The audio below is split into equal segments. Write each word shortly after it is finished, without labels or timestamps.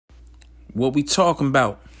What we talking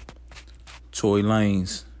about? Tory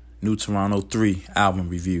Lanez New Toronto 3 album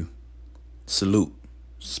review. Salute.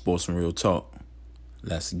 Sports and Real Talk.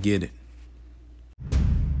 Let's get it.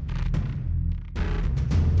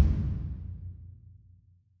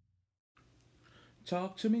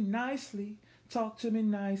 Talk to me nicely. Talk to me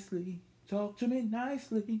nicely. Talk to me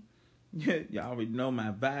nicely. Yeah, y'all already know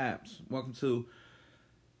my vibes. Welcome to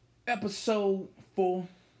episode 4,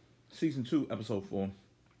 season 2, episode 4.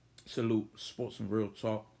 Salute, Sports and Real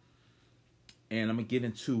Talk. And I'm going to get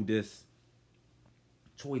into this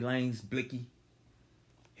Tory Lanez Blicky,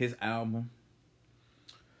 his album,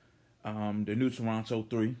 the New Toronto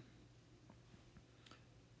 3.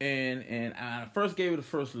 And I first gave it a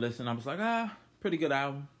first listen. I was like, pretty good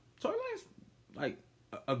album. Tory Lanez, like,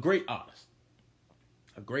 a great artist.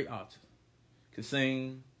 A great artist. Can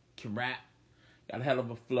sing, can rap, got a hell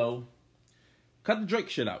of a flow. Cut the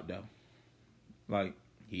Drake shit out, though. Like,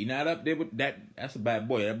 he not up there with that. That's a bad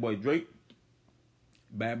boy. That boy Drake,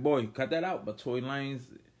 bad boy. Cut that out. But Tory Lanez,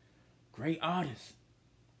 great artist.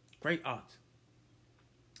 Great artist.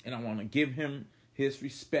 And I want to give him his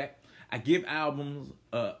respect. I give albums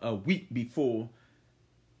a week before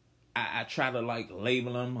I try to like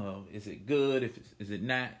label them. Is it good? Is it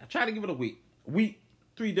not? I try to give it a week.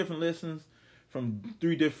 3 different listens from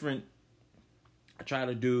 3 different. I try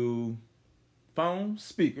to do phone,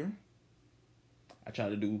 speaker. I try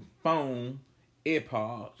to do phone,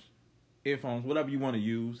 earpods, earphones, whatever you want to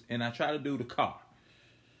use, and I try to do the car.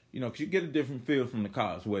 You know, because you get a different feel from the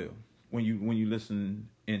car as well when you listen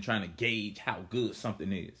and trying to gauge how good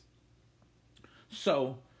something is.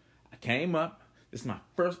 So I came up. This is my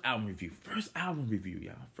first album review. First album review,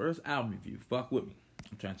 y'all. First album review. Fuck with me.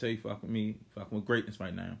 I'm trying to tell you, fuck with me. Fucking with greatness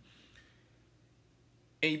right now.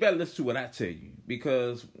 And you better listen to what I tell you.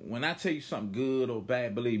 Because when I tell you something good or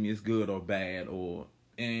bad, believe me, it's good or bad or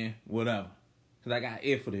whatever. Because I got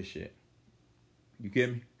ear for this shit. You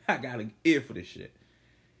get me? I got an ear for this shit.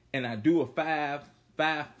 And I do a 5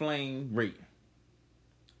 flame rating.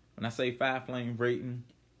 When I say 5 flame rating,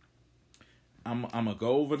 I'm going to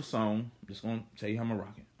go over the song. I'm just going to tell you how I'm going to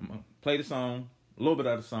rock it. I'm going to play the song, a little bit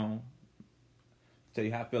of the song, tell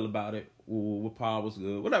you how I feel about it, what part was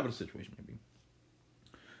good, whatever the situation may be.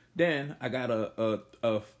 Then I got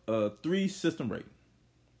a 3 system rating.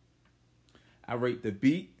 I rate the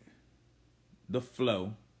beat, the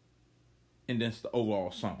flow, and then the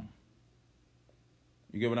overall song.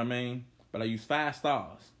 You get what I mean? But I use 5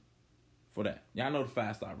 stars for that. Y'all know the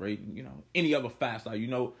 5-star rating. You know, any other 5-star. You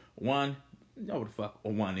know, 1, you know what the fuck a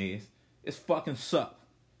 1 is. It's fucking suck.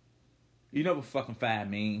 You know what fucking 5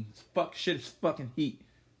 means. It's fuck shit, it's fucking heat.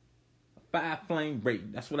 A 5 flame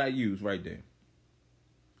rating. That's what I use right there.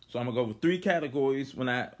 So I'm going to go over 3 categories when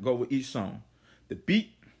I go with each song. The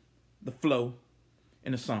beat, the flow,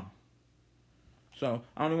 and the song. So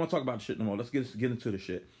I don't even want to talk about the shit no more. Let's get into the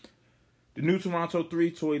shit. The New Toronto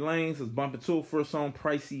 3, Tory Lanez is bumping to first song,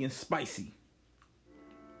 Pricey and Spicy.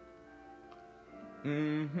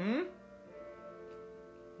 Sure,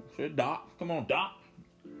 Doc. Come on, Doc.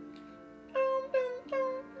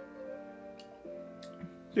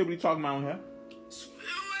 See what he talking about on here?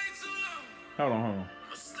 Hold on.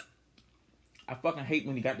 I fucking hate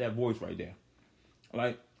when he got that voice right there.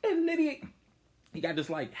 Like, hey, Lydia. He got this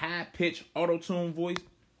like high-pitched auto-tune voice.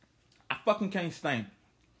 I fucking can't stand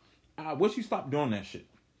it. I wish you stopped doing that shit.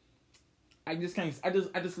 I just can't. I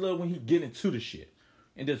just love when he get into the shit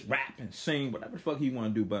and just rap and sing whatever the fuck he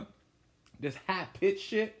want to do. But this high-pitched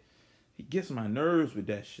shit, he gets my nerves with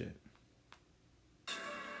that shit.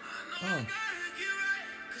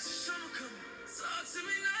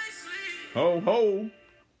 Oh.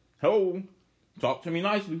 Ho. Talk to me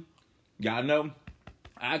nicely. Y'all know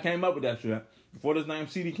I came up with that shit. Before this name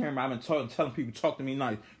CD came out, I've been telling people, talk to me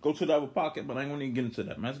nice. Go to the other pocket, but I ain't gonna even get into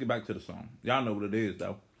that, man. Let's get back to the song. Y'all know what it is,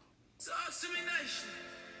 though. Talk to me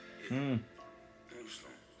nice.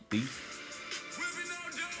 Beat.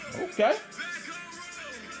 Okay.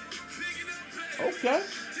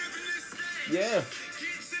 Yeah.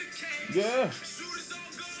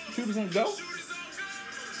 Shooters on go.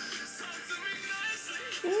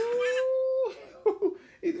 Ooh.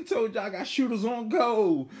 He done told y'all I got shooters on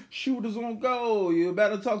go. Shooters on go. You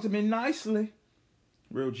better talk to me nicely.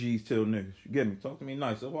 Real G's tell niggas. You get me? Talk to me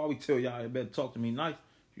nice. That's why we tell y'all you better talk to me nice.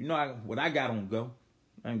 You know what I got on go.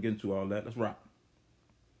 I ain't getting to all that. Let's rock.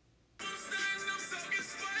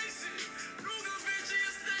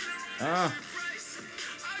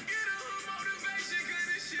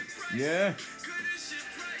 Yeah.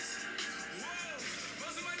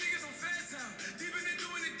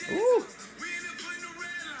 Ooh.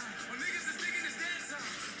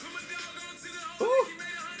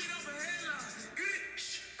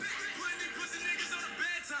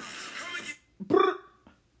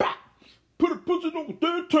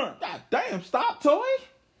 turn. God damn, stop, Toy.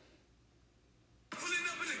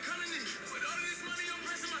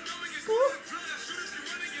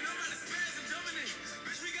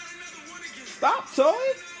 Stop, Toy.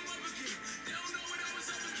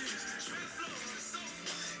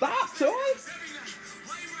 Stop, Toy.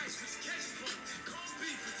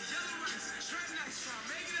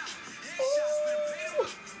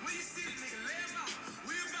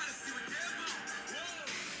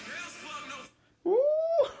 Ooh.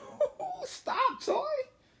 Stop, Toy.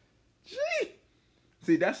 Gee.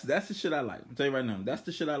 See, that's the shit I like. I'll tell you right now. That's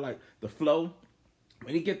the shit I like. The flow.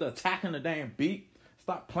 When you get the attacking the damn beat,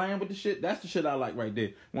 stop playing with the shit. That's the shit I like right there.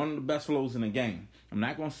 One of the best flows in the game. I'm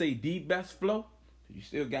not going to say the best flow. You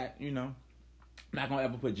still got, you know, I'm not going to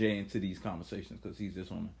ever put Jay into these conversations because he's just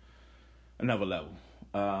on another level.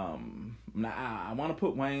 I want to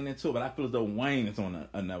put Wayne into it, but I feel as though Wayne is on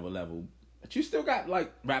another level. But you still got,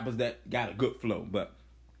 like, rappers that got a good flow, but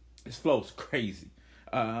his flow's crazy.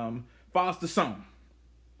 Foster Song.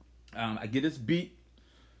 I get this beat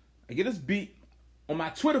on my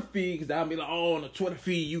Twitter feed, because I'll be like, oh, on the Twitter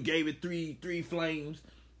feed, you gave it three flames.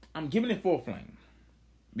 I'm giving it 4 flames.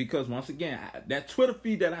 Because, once again, that Twitter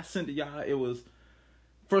feed that I sent to y'all, it was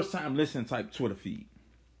first time listening type Twitter feed.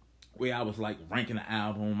 Where I was, like, ranking the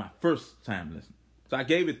album on my first time listening. So I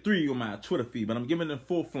gave it 3 on my Twitter feed, but I'm giving it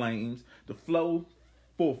 4 flames. The flow,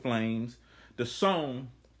 4 flames. The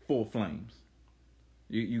song, 4 flames.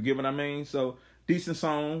 You get what I mean? So, decent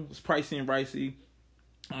song. It's pricey and ricey.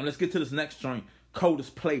 Let's get to this next joint.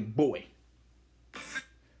 Coldest Playboy.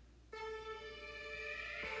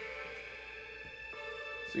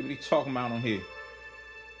 See what he talking about on here.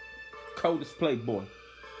 Coldest Playboy.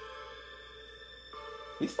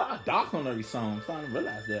 He started dark on every song. I'm starting to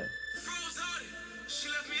realize that. She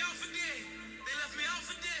left me out for dead. They left me out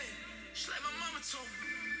for dead. She like my mama told me.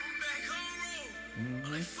 I'm back home road.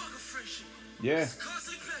 I'm like, fuck a friendship. Yeah. It's a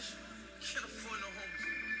costly pleasure. Can't afford no homes.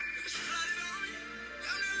 Niggas plotted on me.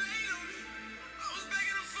 Down there laid on me. I was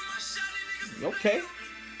begging them for my shot. Niggas Okay.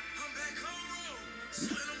 I'm back home road.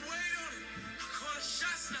 So let them wait on it. I call the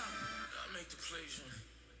shots now. I make the plays on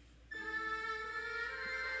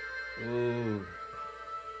it. Ooh.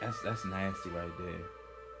 That's nasty right there.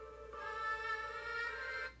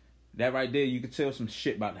 That right there, you could tell some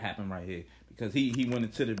shit about to happen right here. Because he went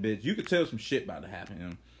into the bitch. You could tell some shit about to happen. You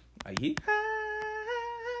know? Like he...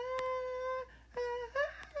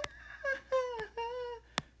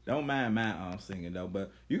 Don't mind my singing though,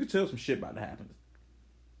 but you could tell some shit about to happen.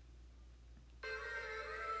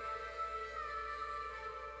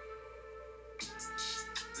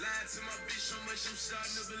 Lied to my bitch so much I'm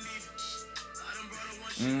starting to believe it. I done brought her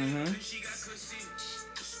one shit and she got conceited.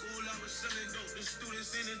 The school I was selling dope, the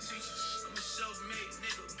students and the teachers. I'm a self-made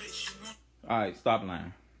nigga, bitch. You want... Alright, stop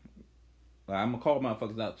lying. I'm gonna call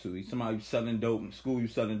motherfuckers out too. Somebody selling dope in school, you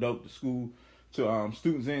selling dope to school, to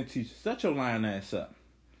students and teachers. Shut your lying ass up.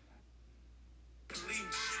 Got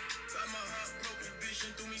my heart broken, bitch,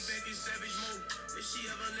 and threw me back in savage mode. If she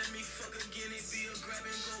ever let me fuck again, it be a grab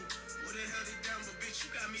and go. Would've held it down, but bitch,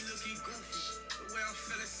 you got me looking goofy. The way I'm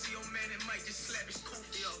feeling, see your man, it might just slap his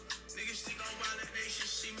kofi up. Niggas think I'm wild and they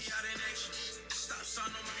should see me out in action. Stop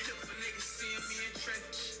sign on my hip for niggas seeing me in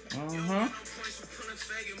traffic. You don't get no points for pulling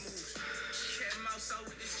faggot moves. Cat mouse out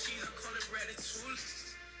with this cheese, I call it ratatouille.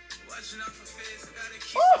 Watching out for feds, I gotta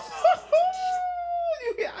keep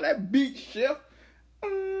You hear how that beat shift?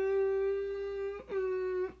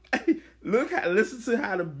 Hey, listen to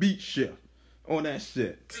how the beat shift on that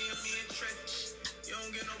shit. seeing me in traffic. You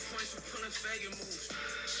don't get no points for pulling faggot moves.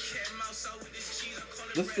 Cat mouse out with this cheese, I call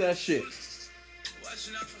it Listen to that shit.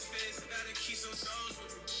 Watching out for feds, I gotta keep some dogs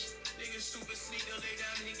with me. Niggas super sneak, they'll lay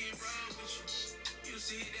down and get robbed with you. Used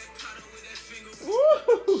to hit that potter with that finger roll.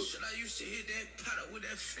 Ooh. Shit, I used to hit that potter with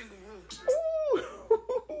that finger roll.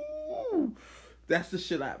 Ooh. That's the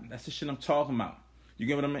shit I'm talking about. You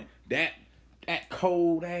get what I mean? That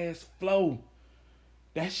cold ass flow.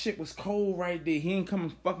 That shit was cold right there. He ain't come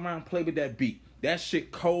and fuck around and play with that beat. That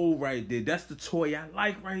shit cold right there. That's the toy I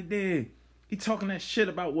like right there. He talking that shit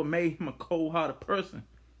about what made him a cold-hearted person.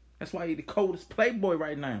 That's why he the coldest playboy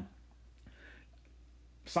right now.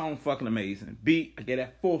 Song fucking amazing. Beat, I gave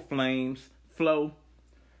that 4 flames. Flow,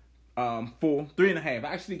 4, 3.5.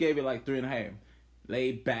 I actually gave it like 3.5.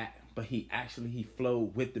 Laid back, but he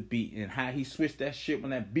flowed with the beat. And how he switched that shit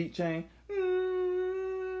when that beat changed.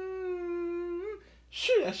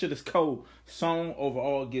 Shit, that shit is cold. Song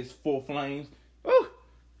overall gets 4 flames. Ooh,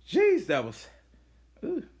 jeez, that was...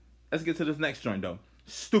 Ooh. Let's get to this next joint, though.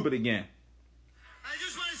 Stupid again. I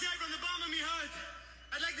just want to say from the bottom of my heart,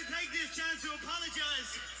 I'd like to take this chance to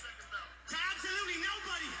apologize to absolutely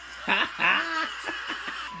nobody.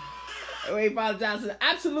 We apologize to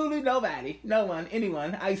absolutely nobody, no one,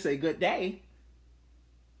 anyone. I say good day.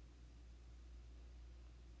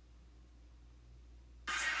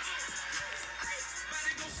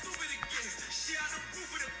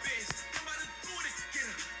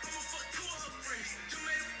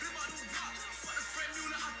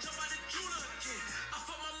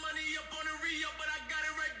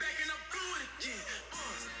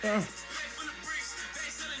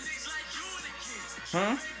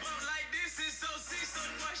 Huh?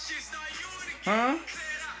 Huh?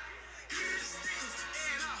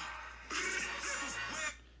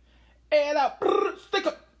 And up, stick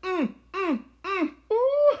up. Ooh.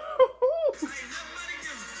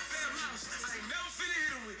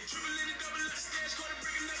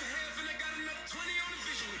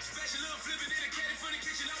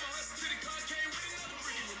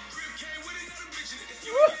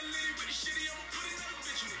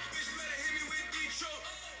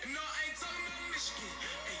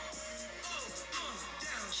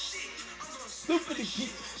 Stupid again.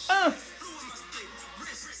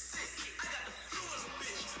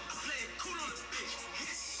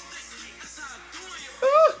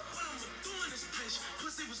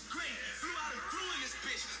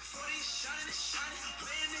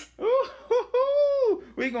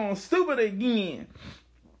 We going stupid again.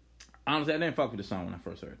 Honestly, I didn't fuck with the song when I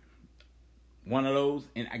first heard it. One of those,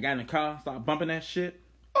 and I got in the car, started bumping that shit.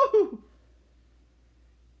 Ooh.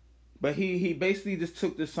 But he basically just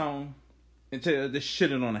took this song and just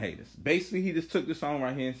shitting on the haters. Basically, he just took this song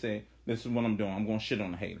right here and said, "This is what I'm doing. I'm gonna shit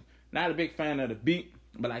on the haters." Not a big fan of the beat,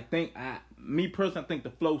 but I think me personally, I think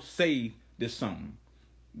the flow saved this song.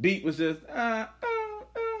 Beat was just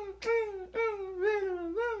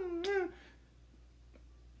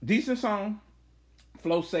decent song.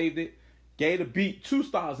 Flow saved it. Gave the beat 2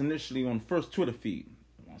 stars initially on the first Twitter feed.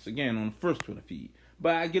 Once again, on the first Twitter feed.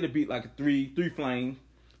 But I get a beat like a 3 flame.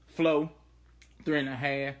 Flow,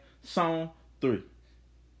 3.5. Song, 3.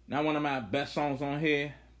 Not one of my best songs on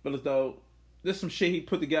here. But as though there's some shit he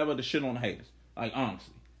put together to shit on the haters. Like,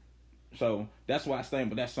 honestly. So, that's why I stand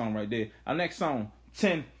with that song right there. Our next song,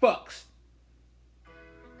 10 Fucks.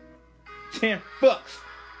 10 Fucks.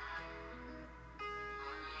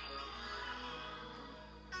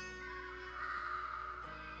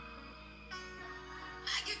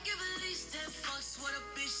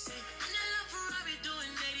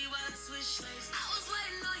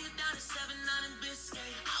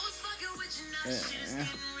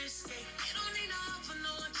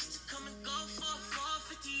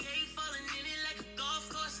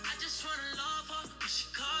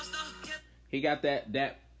 He got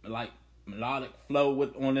that like melodic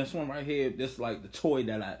flow on this one right here. This like the toy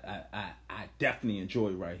that I definitely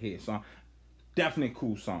enjoy right here. So definitely a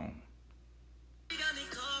cool song.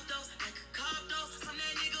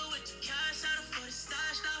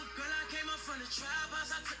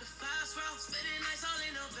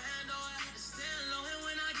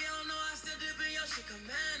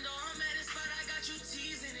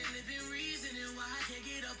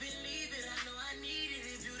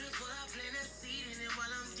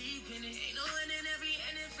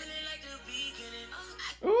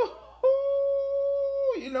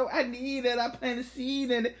 You know, I need it. I plant a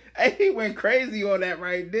seed in it. Hey, he went crazy on that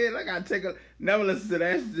right there. Like, I take a never listen to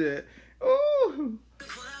that shit. Ooh.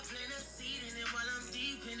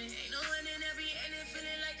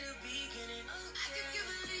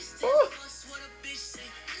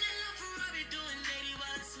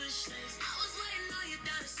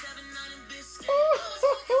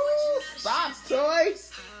 Stop, toy.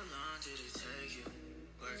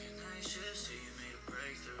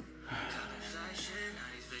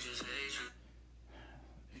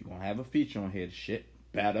 Have a feature on here. This shit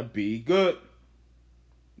better be good.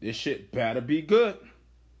 This shit better be good.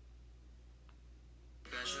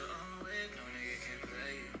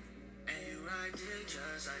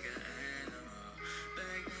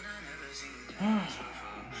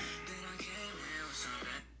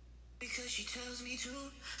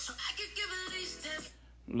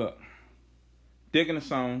 Look, digging the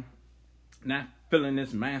song, not feeling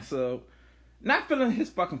this massive. Not feeling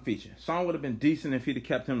his fucking feature. Song would have been decent if he'd have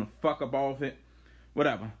kept him the fuck up off it.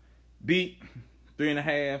 Whatever. Beat,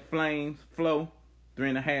 3.5 flames. Flow,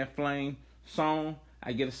 3.5 flame. Song,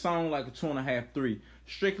 I get a song like a 2.5, 3.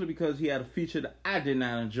 Strictly because he had a feature that I did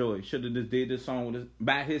not enjoy. Should have just did this song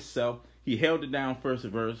by himself. He held it down first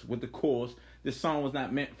verse with the chorus. This song was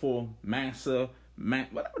not meant for whatever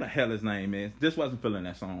the hell his name is. This wasn't feeling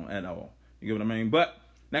that song at all. You get what I mean? But,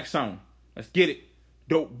 next song. Let's get it.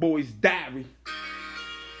 Dope Boy's Diary.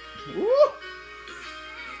 Woo.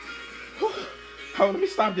 Woo. Hold on, let me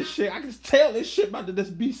stop this shit. I can just tell this shit about to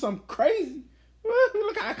just be something crazy.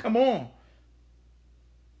 Look how I come on.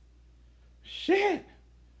 Shit.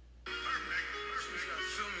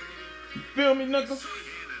 You feel me, nigga?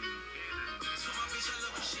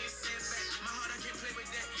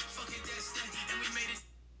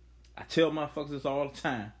 I tell motherfuckers this all the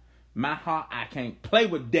time. My heart, I can't play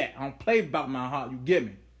with that. I don't play about my heart, you get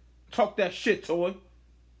me? Talk that shit, Toy.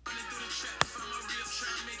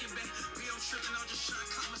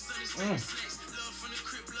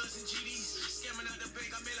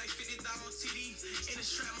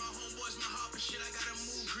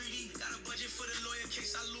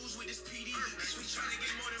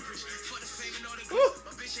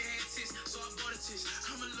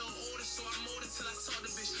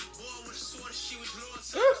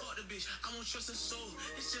 I won't trust a soul.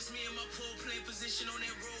 It's just me and my pole playing position on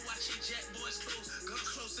that road, watching Jack boys close. Gun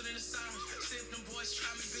closer than the siren. See if them boys try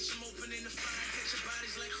me, bitch, I'm opening the fire. Catch your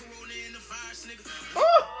bodies like Corona in the virus, nigga.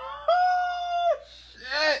 Oh,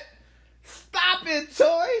 shit. Stop it,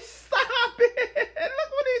 Toy. Stop it. Look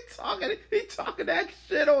what he talking. He talking that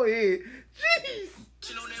shit on here. Jeez.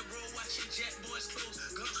 On that road, watching Jack boys close.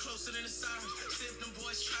 Gun closer than the siren. See if them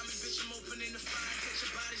boys try me, bitch, I'm opening the fire. Catch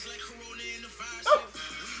your bodies like Corona in the virus, nigga.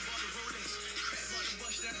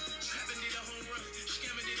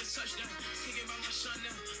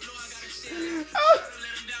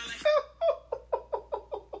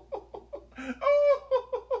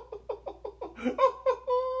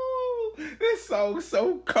 This song's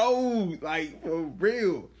so cold, like for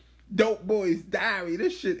real. Dope Boy's Diary.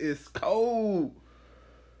 This shit is cold.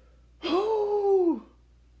 Ooh.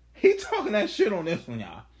 He talking that shit on this one,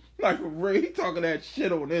 y'all. Like for real, he talking that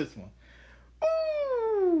shit on this one.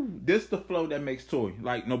 Ooh. This the flow that makes Toy.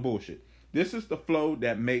 Like, no bullshit. This is the flow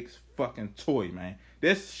that makes fucking Toy, man.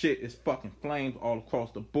 This shit is fucking flames all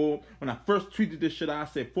across the board. When I first tweeted this shit, I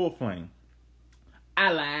said 4 flames.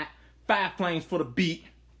 I lied. 5 flames for the beat.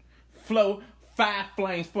 Flow. 5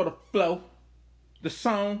 flames for the flow. The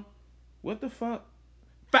song. What the fuck?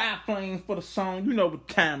 5 flames for the song. You know what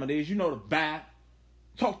time it is. You know the vibe.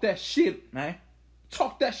 Talk that shit, man.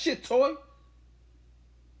 Talk that shit, Toy.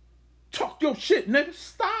 Talk your shit, nigga.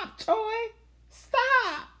 Stop, Toy.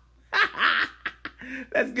 Stop.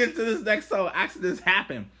 Let's get to this next song. Accidents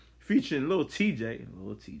Happen. Featuring Lil TJ.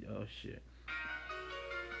 Lil TJ. Oh, shit.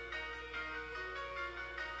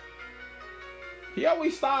 He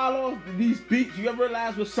always style off these beats. You ever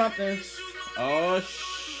realize with something? Oh,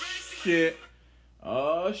 shit.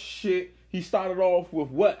 Oh, shit. He started off with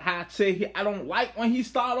what? How I say I don't like when he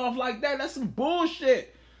started off like that. That's some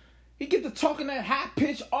bullshit. He get to talking that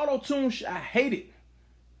high-pitched auto-tune shit. I hate it.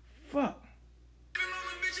 Fuck.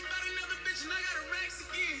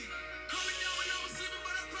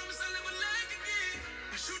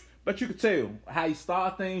 But you can tell how he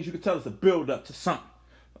start things. You can tell it's a build-up to something.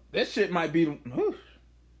 This shit might be... Whew.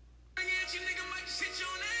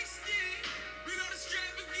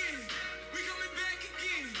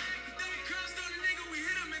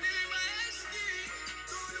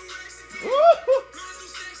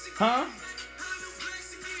 Huh?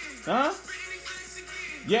 Huh?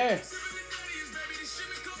 Yeah.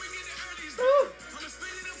 Woo.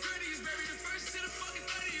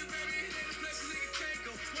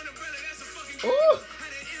 Ooh.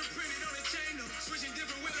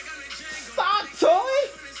 Stop, Toy.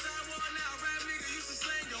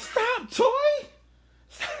 Stop, Toy.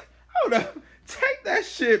 Hold up. Take that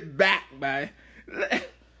shit back, man.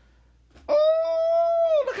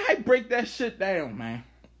 Oh, look how he break that shit down, man.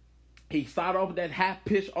 He started off with that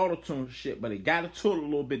high-pitched auto-tune shit, but he got into it a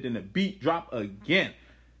little bit, then the beat dropped again.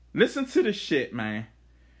 Listen to the shit, man.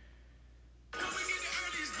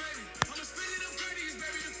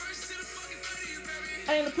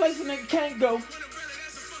 Ain't a place a nigga can't go.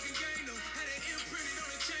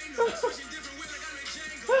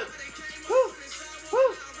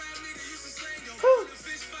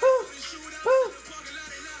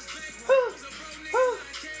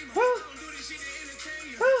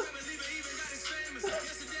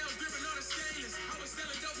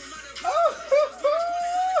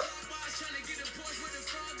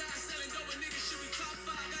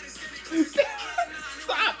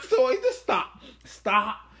 Stop, Toy. Just stop.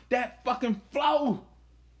 Stop that fucking flow.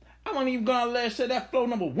 I wasn't even gonna let say that flow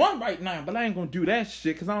number 1 right now, but I ain't gonna do that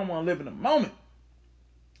shit because I don't want to live in the moment.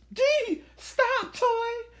 Gee, stop,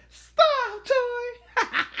 Toy. Stop, Toy.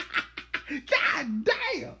 God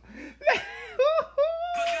damn.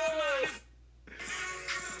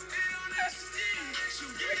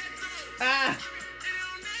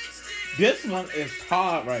 This one is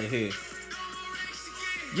hard right here.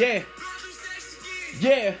 Yeah.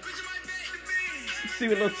 Yeah. Let's see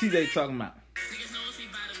what Lil TJ talking about.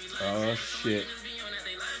 Oh shit.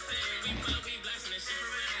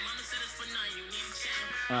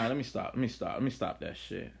 Alright, let me stop that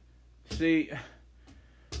shit. See,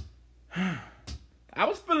 I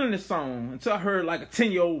was feeling this song until I heard like a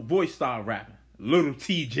 10-year-old voice start rapping. Little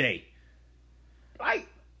TJ. Like,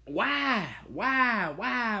 why?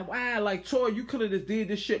 Like, Toy, you could have just did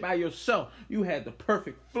this shit by yourself. You had the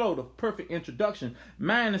perfect flow, the perfect introduction.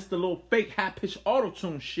 Minus the little fake high-pitched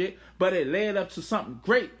auto-tune shit, but it led up to something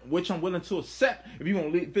great, which I'm willing to accept if you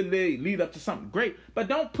want to lead up to something great. But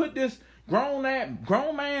don't put this grown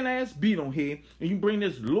man ass beat on here, and you bring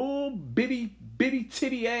this little bitty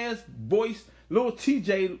titty ass voice, little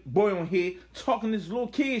TJ boy on here talking this little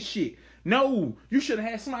kid shit. No, you should have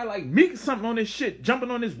had somebody like Meek or something on this shit,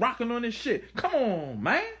 jumping on this, rocking on this shit. Come on,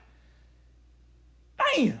 man.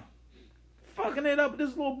 Damn. Fucking it up with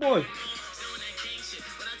this little boy.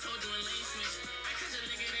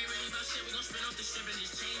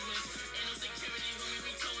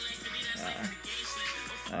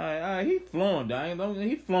 Alright, he flowing, though.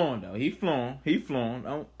 He flowing.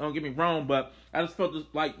 Don't get me wrong, but I just felt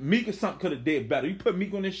like Meek or something could have did better. You put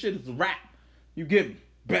Meek on this shit, it's a rap. You give me.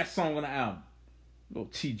 Best song on the album. Little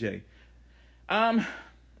TJ.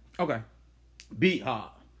 Okay. Beat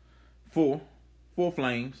hard. Four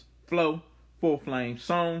flames. Flow. 4 flames.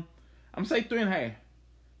 Song. I'm gonna say 3.5. I'm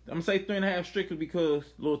gonna say 3.5 strictly because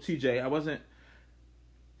Little TJ, I wasn't.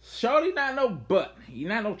 Shorty not no butt. He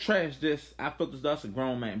not no trash. This I felt as though that's a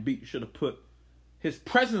grown man beat. You should have put his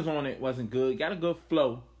presence on it. Wasn't good. Got a good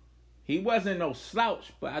flow. He wasn't no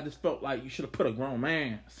slouch, but I just felt like you should have put a grown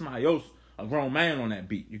man, somebody else, a grown man on that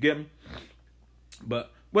beat. You get me?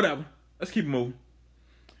 But whatever. Let's keep moving.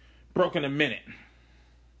 Broken a minute.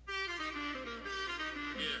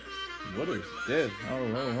 What is this?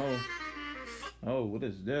 Oh, what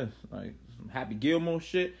is this? Like some Happy Gilmore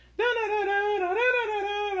shit.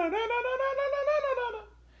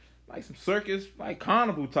 Like some circus, like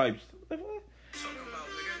carnival types.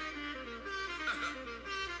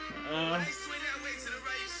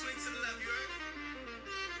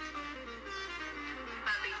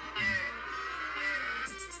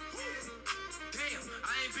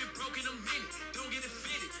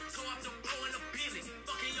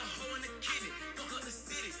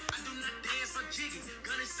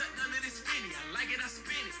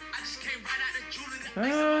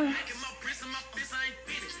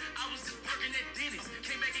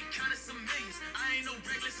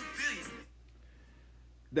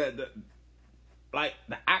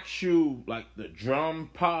 The actual, like the drum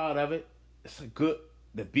part of it, it's a good.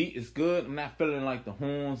 The beat is good. I'm not feeling like the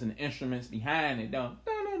horns and the instruments behind it though.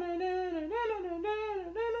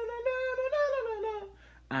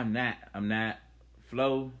 I'm not.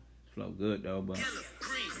 Flow good though, but.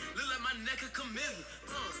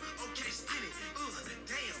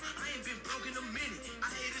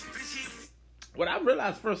 What I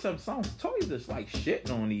realized first 7 songs, Toy's just like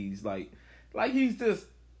shitting on these, like he's just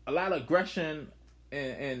a lot of aggression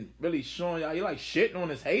and really showing y'all he like shitting on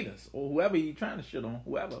his haters or whoever he trying to shit on,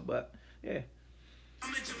 whoever. But yeah,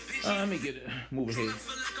 let me get it. Move ahead.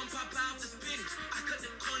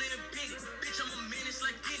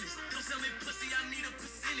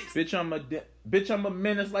 Bitch, I'm a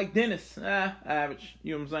menace like Dennis. Average.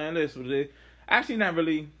 You know what I'm saying? This what it is. Actually, not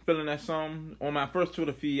really feeling that song. On my first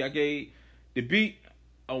Twitter feed, I gave the beat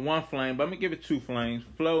a 1 flame, but I'm gonna give it 2 flames.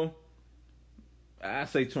 Flow, I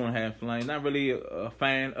say 2.5 flames. Not really a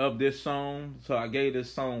fan of this song, so I gave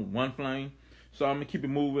this song 1 flame. So I'm gonna keep it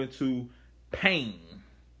moving to Pain.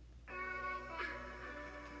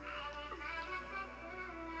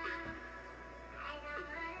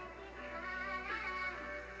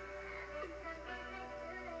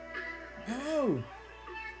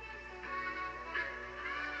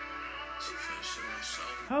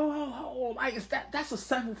 Oh, like that's a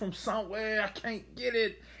sample from somewhere. I can't get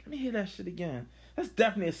it. Let me hear that shit again. That's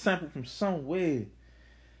definitely a sample from somewhere.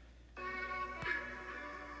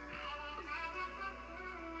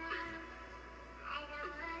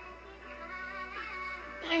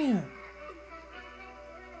 Damn.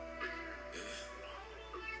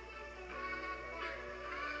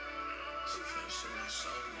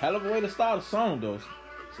 Hell of a way to start a song, though.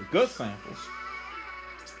 It's a good sample.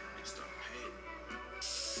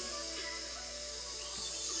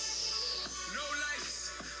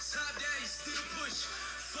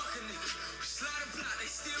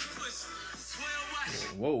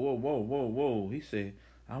 Whoa. He said,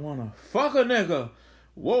 I wanna fuck a nigga.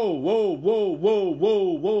 Whoa.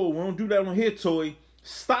 We don't do that on here, Toy.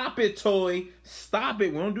 Stop it, Toy. Stop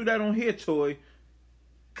it. We don't do that on here, Toy.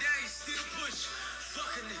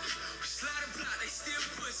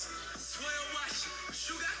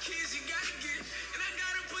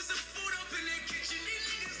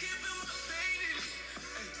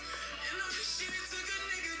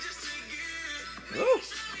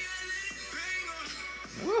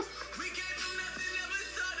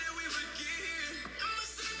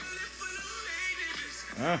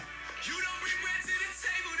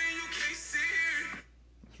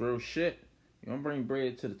 real shit. You don't bring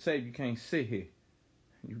bread to the table, you can't sit here.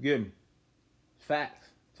 You get me? Facts.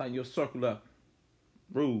 Tighten your circle up.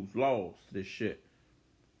 Rules, laws to this shit.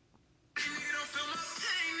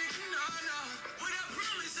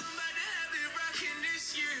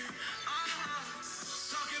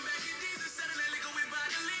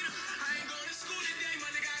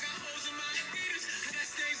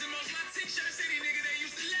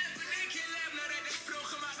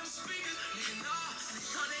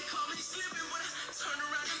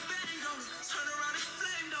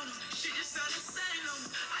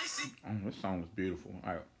 This song was beautiful.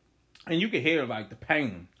 All right. And you can hear like the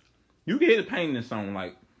pain. You can hear the pain in this song.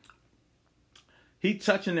 Like he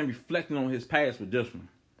touching and reflecting on his past with this one.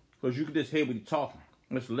 Because you can just hear what he's talking.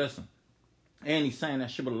 Let's listen. And he's saying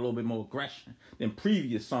that shit with a little bit more aggression than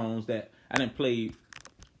previous songs that I didn't play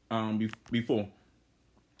before.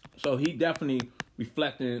 So he definitely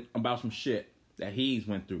reflecting about some shit that he's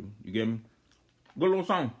went through. You get me? Good little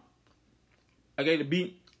song. I gave the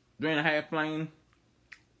beat 3.5 flame.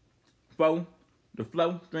 The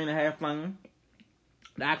flow, 3.5 flame.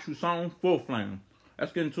 The actual song, 4 flame.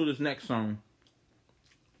 Let's get into this next song.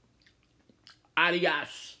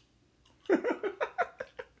 Adios.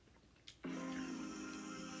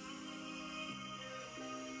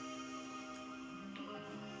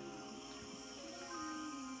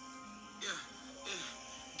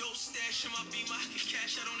 Stash in my beamer, I can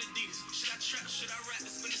cash out on Adidas. Should I trap, should I rap,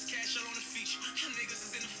 and spend this cash out on the feature? Them niggas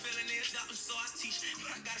is in the feeling, they adopting, so I teach.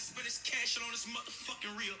 But I gotta spend this cash out on this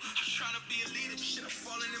motherfucking real. I'm trying to be a leader, but shit, I'm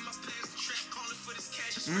falling in my pants. The trap calling for this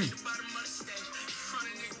cash, it's right the bottom of the stash.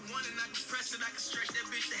 Front of nigga one, and I can press it, I can stretch that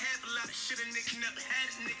bitch to half a lot of shit. A nigga never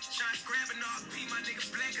had it, niggas trying to grab it. All P, my nigga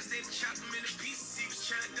black, cause they chopped him into pieces. He was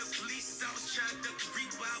trying to duck police, I was trying to duck the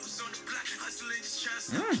reaper. I was on the block, hustling, just trying to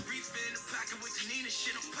stuff the reefer in the pocket with the Nina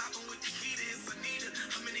shit. I'm popping with the heater.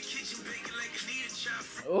 I'm in the kitchen baking like Anita chop.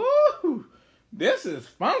 Ooh, this is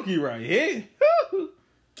funky right here.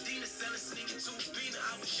 Dina selling sneaking to a beaner.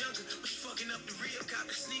 I was younger, was fucking up the real cop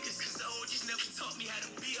the sneakers. Cause the OGs never taught me how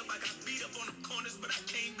to be up. I got beat up on the corners, but I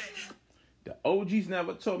came back. The OGs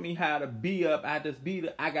never taught me how to be up. I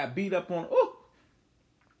got beat up on. Ooh.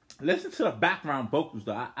 Listen to the background vocals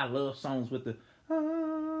though. I love songs with the.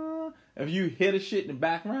 If you hear the shit in the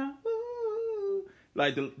background.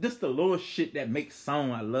 Like just the little shit that makes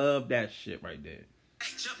song. I love that shit right there.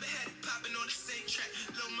 Jump ahead, popping on the same track.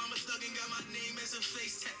 Little mama thuggin' got my name as a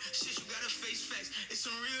face tag. Shit, you gotta face facts. It's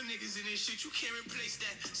some real niggas in this shit. You can't replace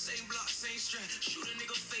that. Same block, same strap. Shoot a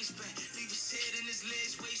nigga face back. Leave his head in his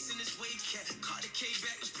legs, waist in his weight cap. Caught the K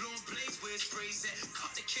back, was blowing blades where his sprays at.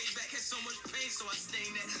 Caught the K back, had so much pain, so I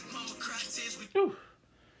stained that. Mama cried tears with.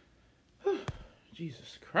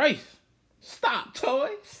 Jesus Christ! Stop,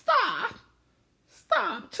 Toy! Stop!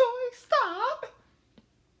 Stop, Toy, stop!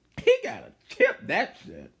 He gotta tip that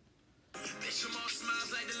shit. Bitch, I'm all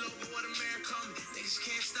smiles like the logo of the man coming. Niggas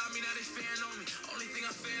can't stop me, now they fan on me. Only thing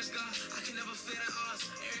I fear is God. I can never fear the odds.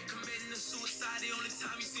 Eric committing the suicide, the only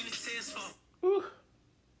time you seen the tears fall. Ooh.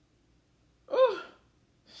 Ooh.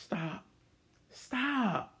 Stop.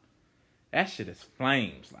 Stop. That shit is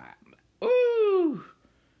flames. Like, ooh.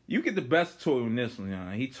 You get the best Toy on this one,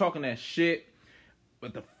 y'all. He talking that shit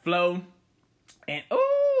with the flow. And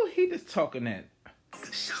ooh, he just talking that.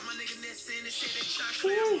 Shot my nigga net saying they say they shot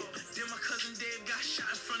grandma. Then my cousin Dave got shot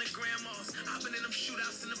in front of grandmas. I've been in them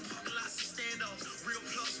shootouts in the parking lots and standoffs. Real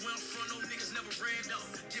plus, where I'm from, no niggas never ran off.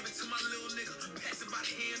 Give it to my little nigga, pass it by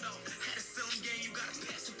the hand off. Had to sell him game, you gotta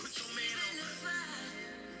pass and put your man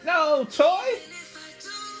on. No, Toy.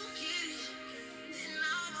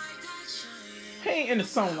 He ain't in a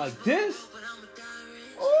song like this.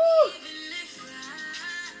 Ooh.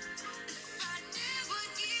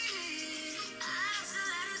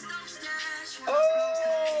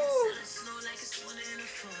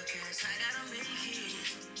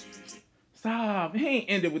 Stop. He ain't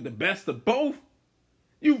ended with the best of both.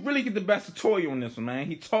 You really get the best of Toy on this one, man.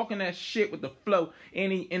 He talking that shit with the flow,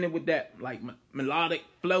 and he ended with that like melodic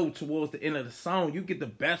flow towards the end of the song. You get the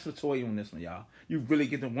best of Toy on this one, y'all. You really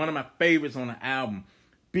get one of my favorites on the album.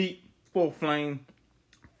 Beat, full flame.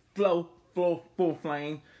 Flow, full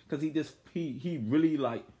flame. Because he really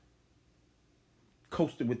like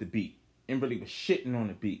coasted with the beat and really was shitting on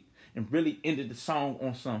the beat and really ended the song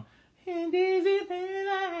on some.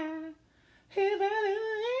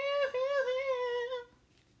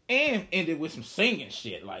 And ended with some singing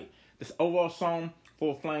shit. Like this overall song,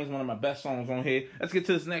 Full Flames, one of my best songs on here. Let's get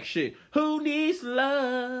to this next shit. Who needs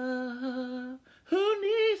love? Who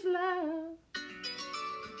needs love?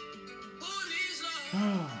 Who needs love?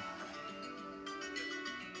 Oh.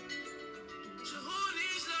 So who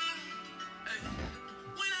needs love? Hey.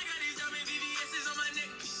 When I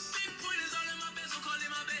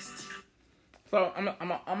So I'm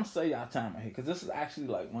gonna say y'all time right here because this is actually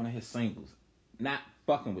like one of his singles. Not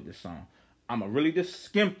fucking with this song. I'ma really just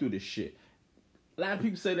skim through this shit. A lot of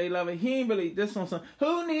people say they love it. He ain't really this on some.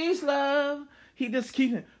 Who needs love? He just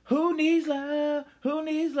keeps it. Who needs love? Who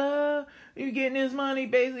needs love? You getting his money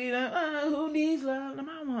basically. Who needs love?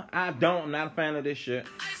 I don't. I'm not a fan of this shit.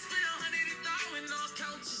 I spent 180,000 off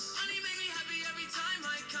counting. Money make me happy every time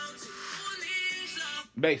I count it. Who needs love?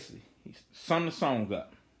 Basically, he summed the song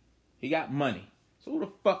up. He got money. So who the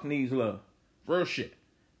fuck needs love? Real shit.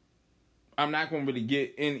 I'm not gonna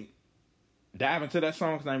really dive into that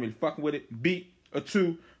song because I ain't really fucking with it. Beat a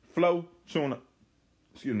 2, flow 2 a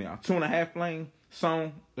 2.5 flame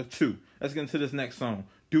song a 2. Let's get into this next song.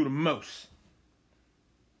 Do the most.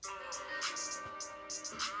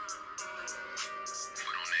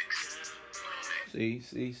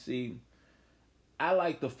 See. I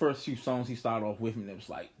like the first few songs he started off with, and it was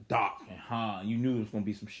like dark and you knew it was gonna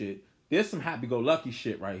be some shit. There's some happy-go-lucky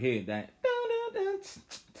shit right here. That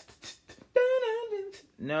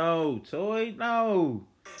no, Toy, no.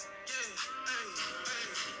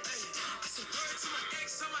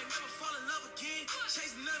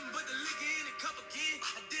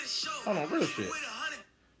 Hold on, real shit.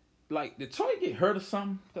 Like, did Toy get hurt or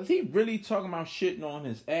something? Because he really talking about shitting on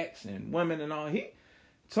his ex and women and all.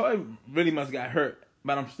 Toy really must got hurt.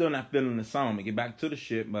 But I'm still not feeling the song. I'm gonna get back to the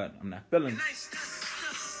shit, but I'm not feeling it.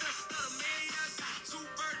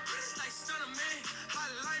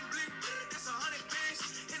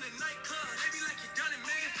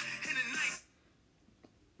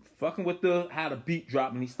 Fucking with how the beat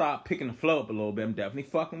dropped and he started picking the flow up a little bit. I'm definitely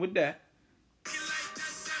fucking with that.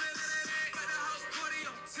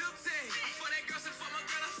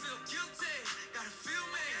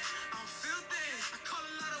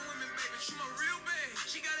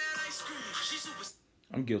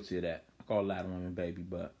 I'm guilty of that. I call a lot of women baby,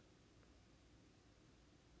 but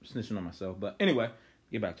I'm snitching on myself. But anyway,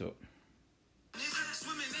 get back to it.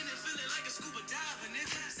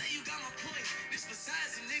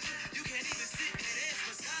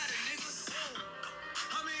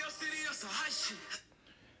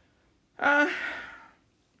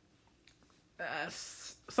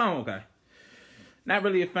 Song okay. Not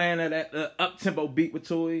really a fan of that up-tempo beat with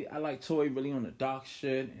Toy. I like Toy really on the dark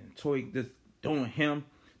shit, and Toy just doing him.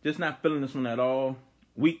 Just not feeling this one at all.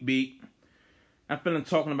 Weak beat. I'm feeling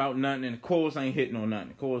talking about nothing, and the chorus ain't hitting on nothing.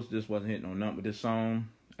 The chorus just wasn't hitting on nothing with this song.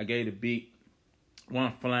 I gave the beat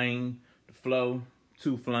 1 flame, the flow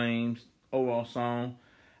 2 flames, overall song.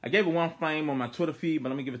 I gave it 1 flame on my Twitter feed,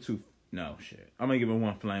 but I'm gonna give it 2. No shit. I'm gonna give it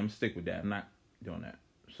 1 flame. Stick with that. I'm not doing that.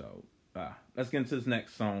 So let's get into this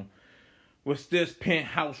next song. What's this?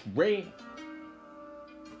 Penthouse Red.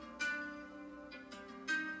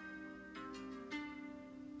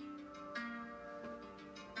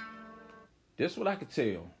 This is what I could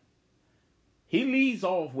tell. He leads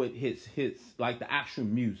off with his like the actual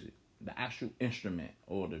music, the actual instrument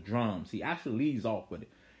or the drums. He actually leads off with it.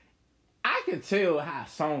 I can tell how a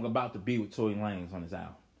song about to be with Tory Lanez on his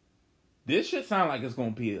album. This should sound like it's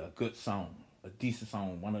gonna be a good song, a decent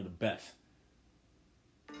song, one of the best.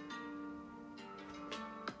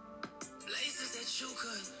 Places that you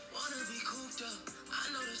could wanna be cooped up.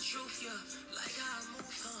 I know the truth, yeah. Like how I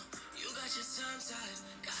move, huh? You got your tongue tied,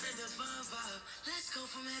 got a divine vibe. Let's go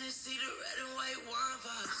from Hennessy to red and white wine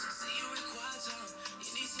vibes. See you require time, you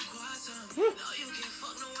need some quiet time. No, you can't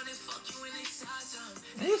fuck no one and fuck you in inside time.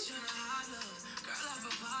 They tryna hide love, girl I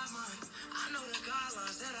provide mine. I know the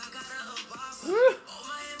guidelines that I gotta abide by. Oh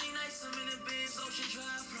Miami nights, I'm in the Benz, Ocean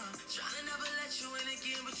Drive from. Tryna never let you in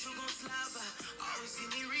again, but you gon' slide by. Always give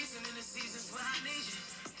me reason in the seasons when I need you.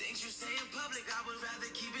 Things you say in public, I would rather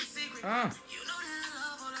keep it secret. You know that I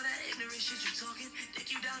love all of that ignorant shit you talking. Dick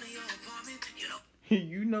you down in your apartment, you know.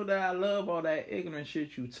 You know that I love all that ignorant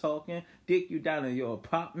shit you talking. Dick you down in your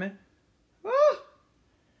apartment.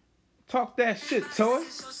 Talk that shit, Toy.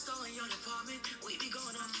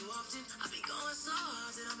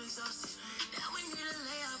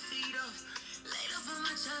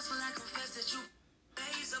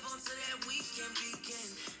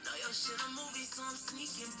 Shit, a movie, so I'm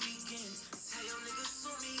sneaking, peeking. Tell your niggas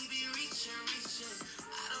sue me, he be reaching.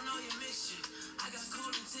 I don't know your mission. I got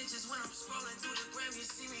cold intentions when I'm scrolling through the gram. You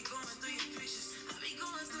see me going through your pictures. I be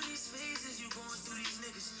going through these phases, you going through these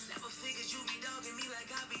niggas. Never figured you be dogging me like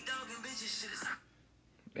I be dogging bitches. Shit is.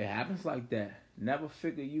 It happens like that. Never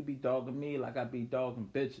figured you be dogging me like I be dogging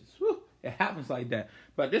bitches. Woo. It happens like that.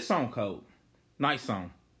 But this song cold. Nice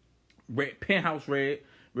song. Penthouse Red.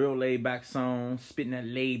 Real laid back song, spitting that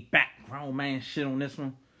laid back grown man shit on this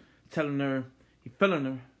one. Telling her he feeling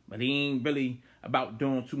her, but he ain't really about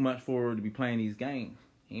doing too much for her to be playing these games.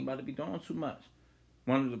 He ain't about to be doing too much.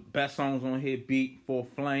 One of the best songs on here, beat, Four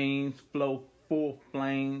Flames, flow, Four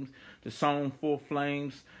Flames. The song, Four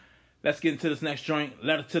Flames. Let's get into this next joint,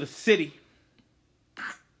 Letter to the City.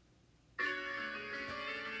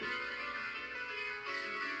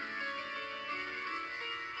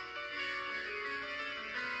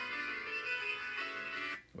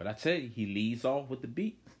 But I tell you, he leads off with the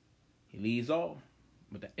beat. He leads off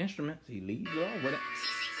with the instruments. He leads off with it.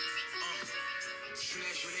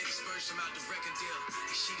 About the record deal.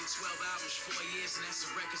 She did 12 albums, 4 years, and that's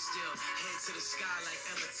a record still. Head to the sky like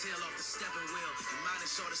Emmett Till off the stepping wheel. Your mind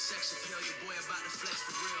is all the sex appeal. Your boy about to flex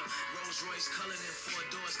for real. Rolls Royce colored in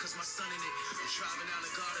 4 doors, cause my son in it. I'm driving down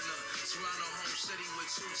the Gardner, Toronto home city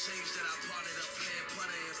with 2 chains that I parted up, playing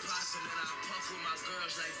putter and possum. And I puff with my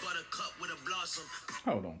girls like buttercup with a blossom.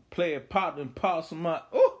 Hold on, play a pot and possum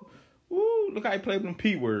up. Ooh, ooh, look how he played them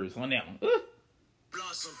P words on that one.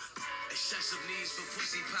 Blossom. Excessive needs for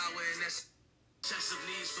pussy power and that's excessive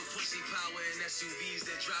needs for pussy power and SUVs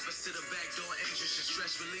that drop us to the back door entrance and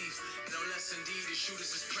stress relief. No less indeed, the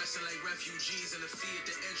shooters is pressing like refugees and the fee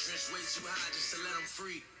at the entrance way too high just to let them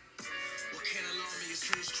free. What can't alarm me is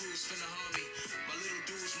crews finna harm me. My little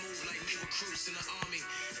dudes move like new recruits in the army.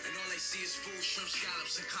 And all they see is food, shrimp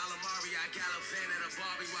scallops, and calamari. I gallopin at a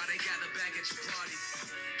Barbie while they got the bag at your party.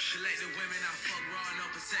 Selected women I fuck raw and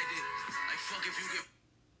unprotected. Like fuck if you get...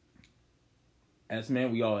 As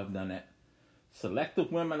men, we all have done that.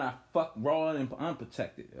 Selective women, I fuck raw and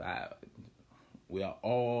unprotected. We are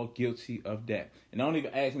all guilty of that. And don't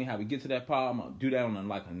even ask me how we get to that part. I'm gonna do that on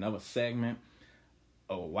like another segment,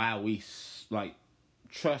 or why we like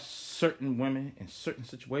trust certain women in certain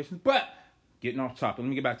situations. But getting off topic, let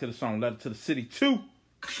me get back to the song "Letter to the City" 2. Keep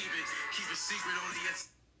it secret only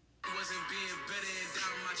it wasn't being better and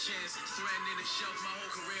down my chance. Threatening to shelf my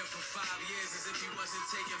whole career for 5 years as if he wasn't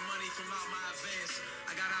taking money from out my advance.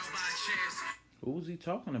 I got out by a chance. Who's he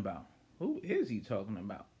talking about? Who is he talking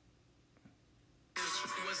about?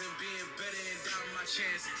 He wasn't being better and down my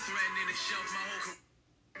chance. Threatening to shelf my whole career.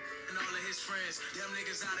 And all of his friends, them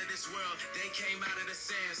niggas out of this world, they came out of the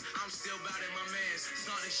sands. I'm still bout in my mans.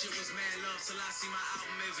 Thought this shit was mad love till I see my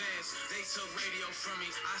album advance. They took radio from me,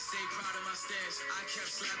 I stayed proud of my stance. I kept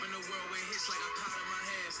slapping the world with hits like I powder my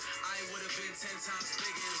hands. I would have been 10 times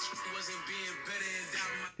bigger if it wasn't being better and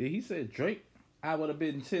down my... Did he say Drake? I would have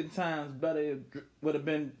been 10 times better, would have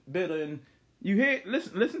been better. And you hear,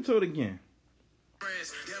 listen to it again.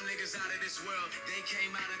 Them niggas out of this world, they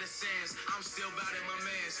came out of the sands. I'm still bout in my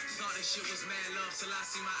mans. Thought this shit was mad love till I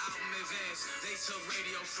see my album advance. They took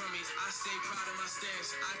radio from me, I stayed proud of my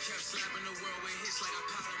stance. I kept slapping the world with hits like I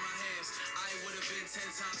powder my hands. I would have been 10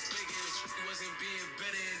 times bigger if it wasn't being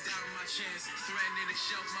better and down my chance. Threatening to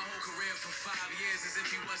shelf my whole career for 5 years as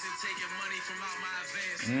if he wasn't taking money from out my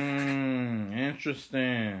advance.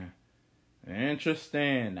 Interesting.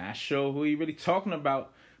 Not sure who he really talking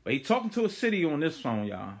about. But he talking to a city on this song,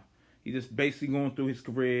 y'all. He just basically going through his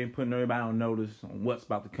career and putting everybody on notice on what's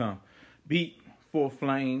about to come. Beat, 4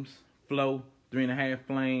 Flames. Flow, 3.5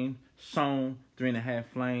 Flames. Song, 3.5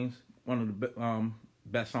 Flames. One of the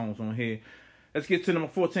best songs on here. Let's get to number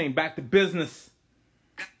 14, Back to Business.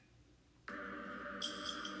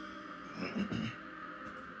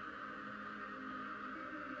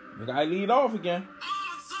 Look how I lead off again.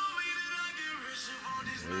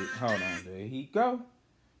 Wait, hold on, there he go.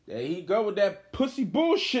 There he go with that pussy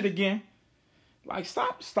bullshit again. Like,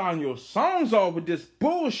 stop starting your songs off with this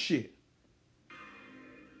bullshit.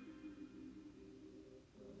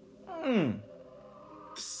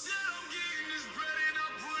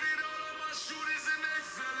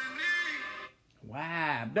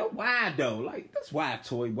 Why? No, why though? Like, that's why,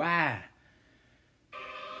 Toy. Why?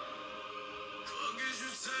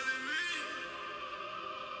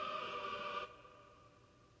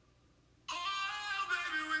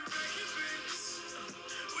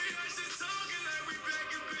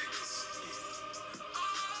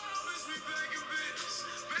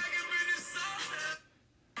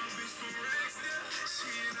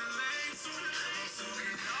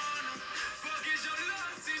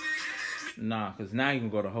 Nah, because now he can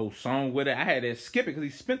go the whole song with it. I had to skip it because he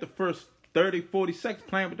spent the first 30, 40 seconds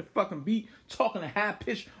playing with the fucking beat, talking to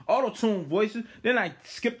high-pitched auto-tune voices. Then I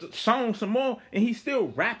skipped the song some more, and he's still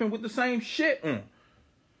rapping with the same shit.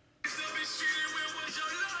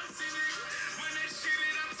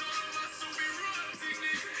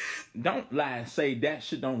 Don't lie and say that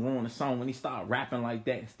shit don't ruin the song when he start rapping like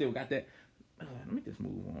that and still got that. Let me just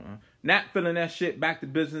move on. Not feeling that shit. Back to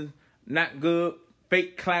Business. Not good.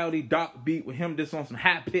 Fake, cloudy, dark beat with him just on some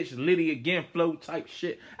high-pitched Liddy again flow type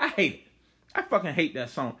shit. I hate it. I fucking hate that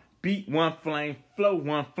song. Beat one flame, flow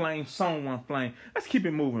one flame, song one flame. Let's keep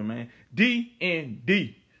it moving, man.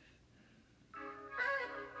 D&D.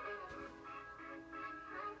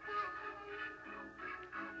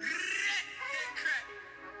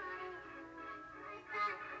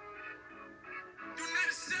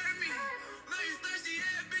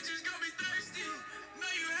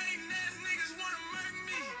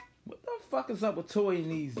 Fuck is up with Toy and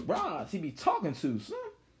these broads he be talking to, son?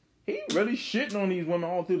 He really shitting on these women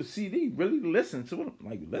all through the CD. Really listen to them.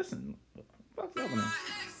 Like, listen. What the fuck's up with him?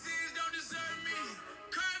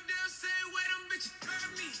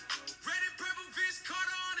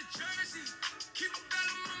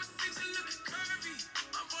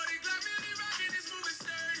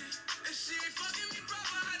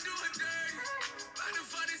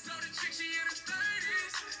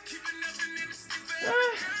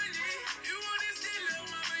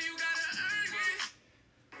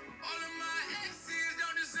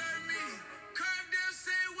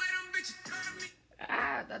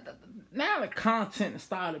 Now the content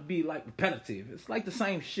started to be like repetitive. It's like the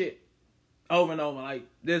same shit over and over. Like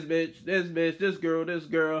this bitch, this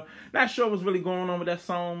girl. Not sure what's really going on with that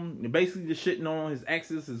song. Basically just shitting on his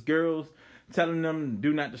exes, his girls, telling them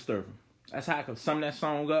do not disturb him. That's how I could sum that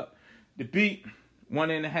song up. The beat,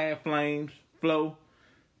 1.5 flames. Flow,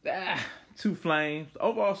 2 flames. The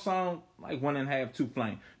overall song, like 1.5, 2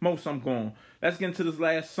 flames. Most I'm going. Let's get into this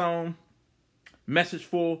last song. Message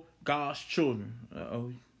for God's children.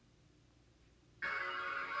 Uh-oh.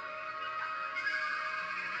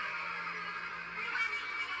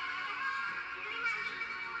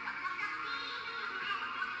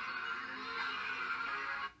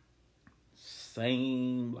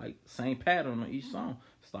 Same pattern on each song.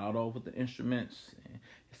 Start off with the instruments.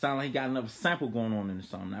 It sounds like he got another sample going on in the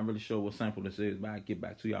song. I'm not really sure what sample this is, but I'll get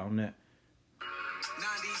back to y'all on that.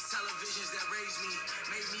 90s televisions that raised me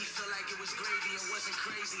made me feel like it was gravy and wasn't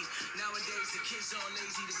crazy. Nowadays the kids all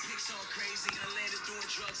lazy, the pics all crazy. I landed doing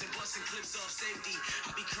drugs and busting clips off safety.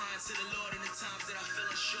 I be crying to the Lord in the times that I feel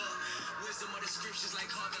unsure. Wisdom of the scriptures like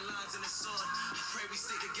carving lines in the sword. I pray we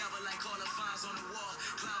stick together like all the vines on the wall.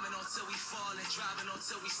 Climbing until we fall and driving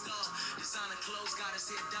until we stall. Designer clothes got us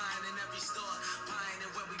here dying in every store. Buying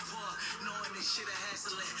it when we pour, knowing this shit a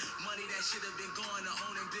hassling. Money that should have been going to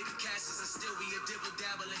owning bigger castles and still we a dibble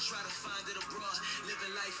dabble and try to find it abroad.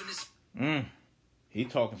 Living life in this. He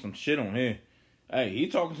talking some shit on here. Hey, he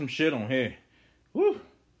talking some shit on here. Woo.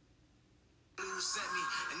 Sent me,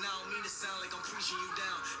 and I don't mean to sound like I'm preaching you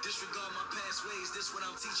down. Disregard my past ways, this what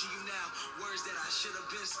I'm teaching you now. Words that I should have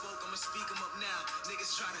been spoke, I'ma speak them up now.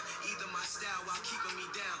 Niggas try to either my style while keeping me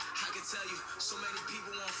down. I can tell you, so many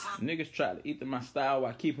people won't find. Niggas try to eat my style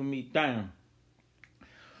while keeping me down.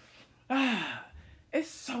 It's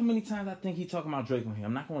so many times I think he talking about Drake on here.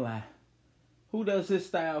 I'm not gonna lie. Who does his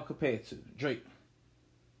style compared to? Drake.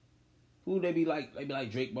 Who they be like? They be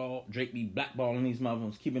like Drake be blackballing these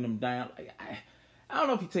motherfuckers, keeping them down. Like, I don't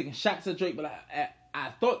know if he's taking shots at Drake, but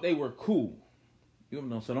I thought they were cool. You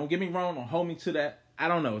know, so don't get me wrong. Don't hold me to that. I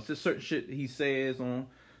don't know. It's just certain shit that he says on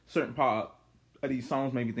certain part of these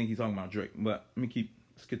songs made me think he's talking about Drake. But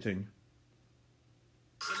let's continue.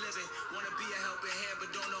 For living, wanna be a helping hand,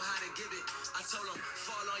 but don't know how to give it. I told him,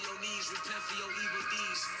 fall on your knees, repent for your evil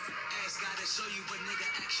deeds. Ask God to show you, but nigga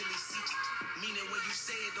actually see. Meaning when you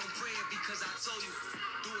say it, don't pray it because I told you.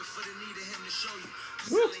 Do it for the need of him to show you. I'm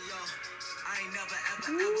telling y'all, I ain't never ever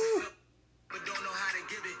felt, but don't know how to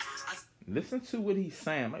give it. Listen to what he's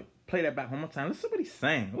saying. Like, play that back one more time. Listen to what he's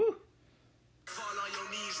saying. Woo. Fall on your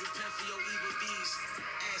knees, repent for your evil deeds.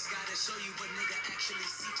 Ask God to show you, but nigga actually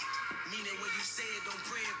see. Meaning when you say it, don't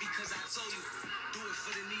pray it because I told you. Do it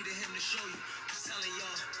for the need of him to show you. I'm telling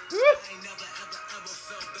y'all, I ain't never ever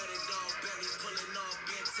felt better, dog. Belly pulling off,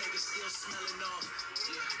 bed taking, still smelling off.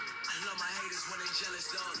 Yeah, I love my haters when they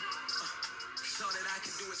jealous, dog. So that I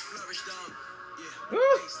can do is flourish, dog. Yeah,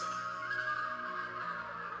 thanks, dog.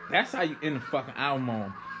 That's how you end the fucking album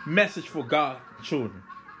on. Message for God children.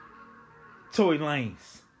 Tory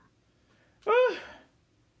Lanez.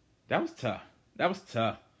 That was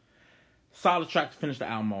tough. Solid track to finish the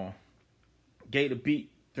album on. Gave the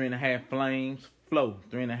beat 3.5 flames. Flow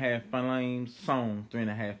 3.5 flames. Song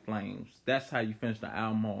 3.5 flames. That's how you finish the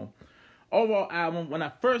album on. Overall album, when I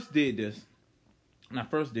first did this,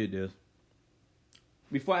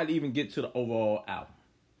 before I'd even get to the overall album,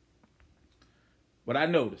 what I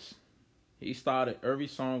noticed, he started every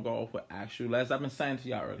song off with actual, as I've been saying to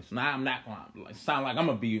y'all earlier. So now I'm not gonna sound like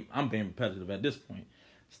I'm being repetitive at this point.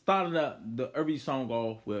 Started every song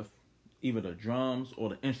off with either the drums or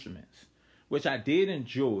the instruments, which I did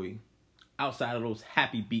enjoy outside of those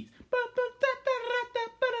happy beats.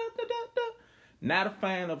 Not a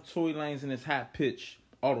fan of Tory Lanez and his high pitch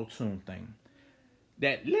auto tune thing.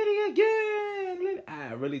 That Liddy again, Liddy.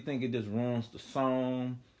 I really think it just ruins the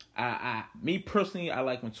song. Me personally, I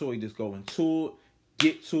like when Tory just go into it,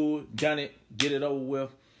 get to it, done it, get it over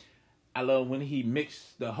with. I love when he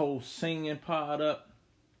mixed the whole singing part up,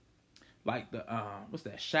 like the what's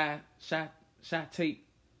that shy tape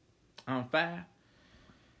on fire.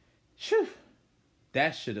 Phew.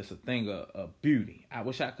 That shit is a thing of beauty. I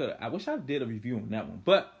wish I did a review on that one,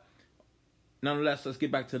 but nonetheless, let's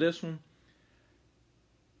get back to this one.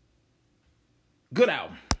 Good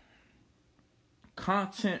album.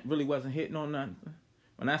 Content really wasn't hitting on nothing.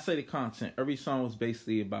 When I say the content, every song was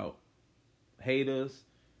basically about haters,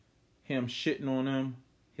 him shitting on them,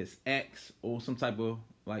 his ex, or some type of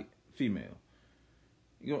like female.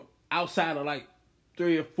 You know, outside of like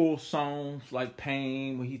 3 or 4 songs like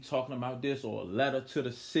Pain, when he talking about this, or Letter to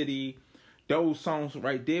the City, those songs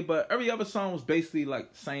right there. But every other song was basically like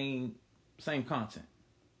same content.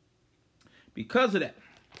 Because of that,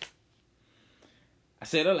 I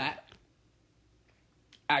said a lot.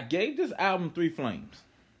 I gave this album 3 flames.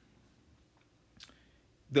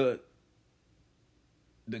 The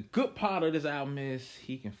good part of this album is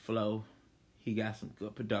he can flow. He got some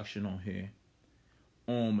good production on here.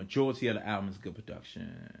 On majority of the album is good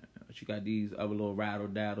production. But you got these other little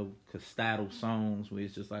rattle-daddle, castado songs where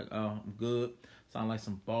it's just like, oh, I'm good. Sound like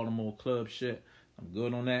some Baltimore club shit. I'm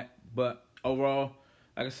good on that. But overall,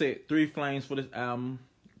 like I said, 3 flames for this album.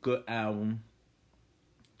 Good album.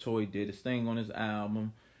 Tory did his thing on his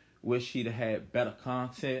album. Wish he'd have had better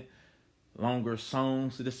content, longer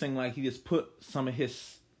songs. So this thing like he just put some of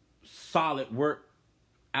his solid work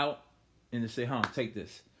out and just say, take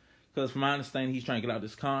this. Because from my understanding, he's trying to get out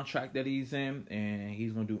this contract that he's in, and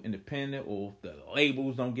he's going to do independent, or if the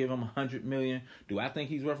labels don't give him $100 million. Do I think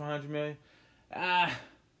he's worth $100 million? I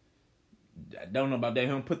don't know about that. He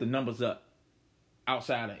don't put the numbers up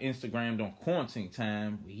outside of Instagram during quarantine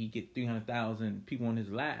time. He get 300,000 people on his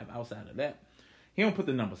live. Outside of that, he don't put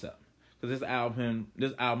the numbers up. Because this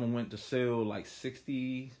album went to sell like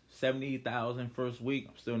 60, 70,000 first week.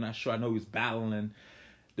 I'm still not sure. I know he was battling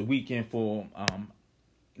the weekend for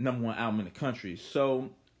 #1 album in the country.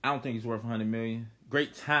 So I don't think he's worth $100 million.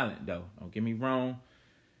 Great talent though. Don't get me wrong.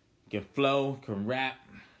 Can flow, can rap.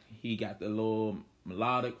 He got the little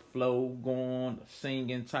melodic flow going, the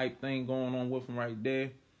singing type thing going on with him right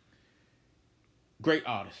there. Great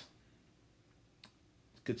artist.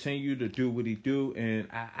 Continue to do what he do, and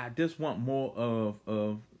I just want more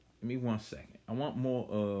of give me 1 second. I want more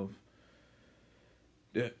of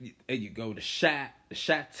there you go, the shot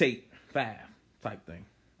tape 5 type thing.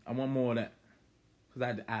 I want more of that.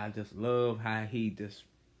 Because I just love how he was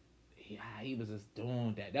just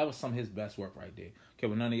doing that. That was some of his best work right there. Okay,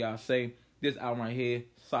 well, none of y'all say this album right here,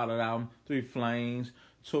 solid album, 3 flames,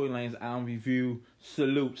 Tory Lanez album review,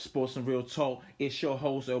 salute, sports and real talk. It's your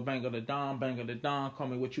host, El Banger the Don, Banger the Don. Call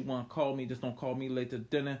me what you want to call me. Just don't call me late to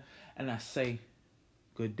dinner. And I say,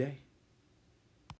 good day.